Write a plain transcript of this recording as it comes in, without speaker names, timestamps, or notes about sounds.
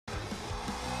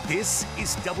This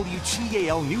is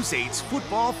WGAL News 8's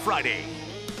Football Friday.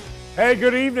 Hey,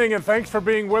 good evening, and thanks for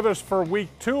being with us for week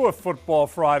 2 of Football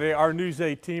Friday. Our News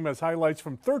 8 team has highlights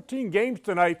from 13 games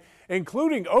tonight,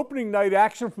 including opening night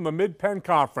action from the Mid-Penn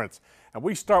Conference. And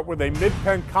we start with a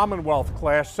Mid-Penn Commonwealth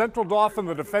clash. Central Dauphin,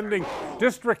 the defending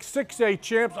District 6A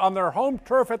champs, on their home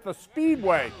turf at the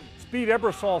Speedway, Speed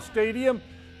Ebersol Stadium.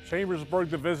 Chambersburg,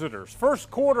 the visitors.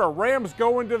 First quarter, Rams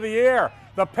go into the air.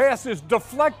 The pass is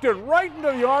deflected right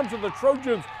into the arms of the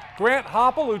Trojans. Grant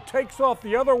Hoppel, who takes off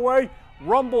the other way,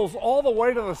 rumbles all the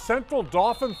way to the Central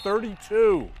Dauphin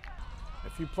 32. A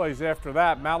few plays after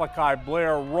that, Malachi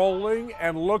Blair rolling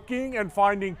and looking and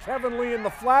finding Kevin Lee in the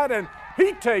flat, and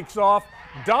he takes off,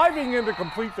 diving in to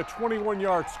complete the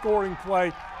 21-yard scoring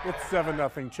play. It's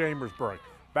 7-0 Chambersburg.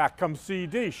 Back comes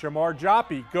CD. Shamar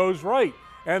Joppi goes right,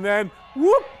 and then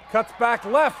whoop, cuts back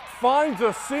left, finds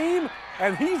a seam,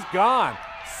 and he's gone.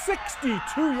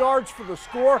 62 yards for the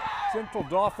score. Central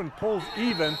Dauphin pulls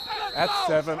even at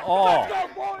 7-all.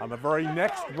 On the very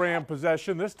next Ram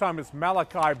possession, this time it's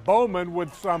Malachi Bowman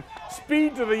with some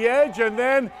speed to the edge and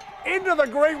then into the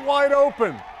great wide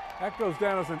open. That goes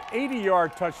down as an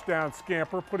 80-yard touchdown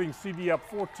scamper, putting CD up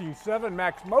 14-7.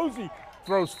 Max Mosey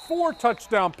throws 4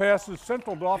 touchdown passes.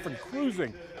 Central Dauphin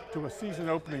cruising to a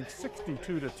season-opening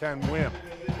 62-10 win.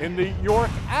 In the York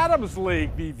Adams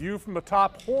League, the view from the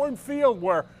top Horn Field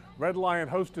where Red Lion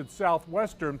hosted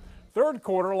Southwestern. Third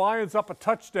quarter, Lions up a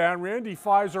touchdown. Randy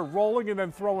Pfizer rolling and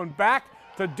then throwing back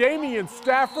to Damian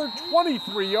Stafford,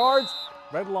 23 yards.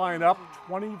 Red Lion up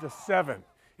 20-7.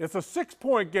 It's a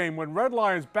 6-point game when Red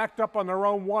Lions backed up on their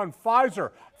own one.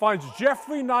 Pfizer finds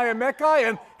Jeffrey Nyamekai,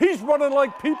 and he's running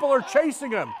like people are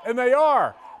chasing him, and they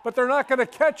are, but they're not going to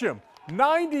catch him.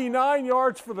 99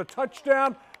 yards for the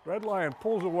touchdown. Red Lion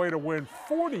pulls away to win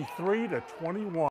 43-21.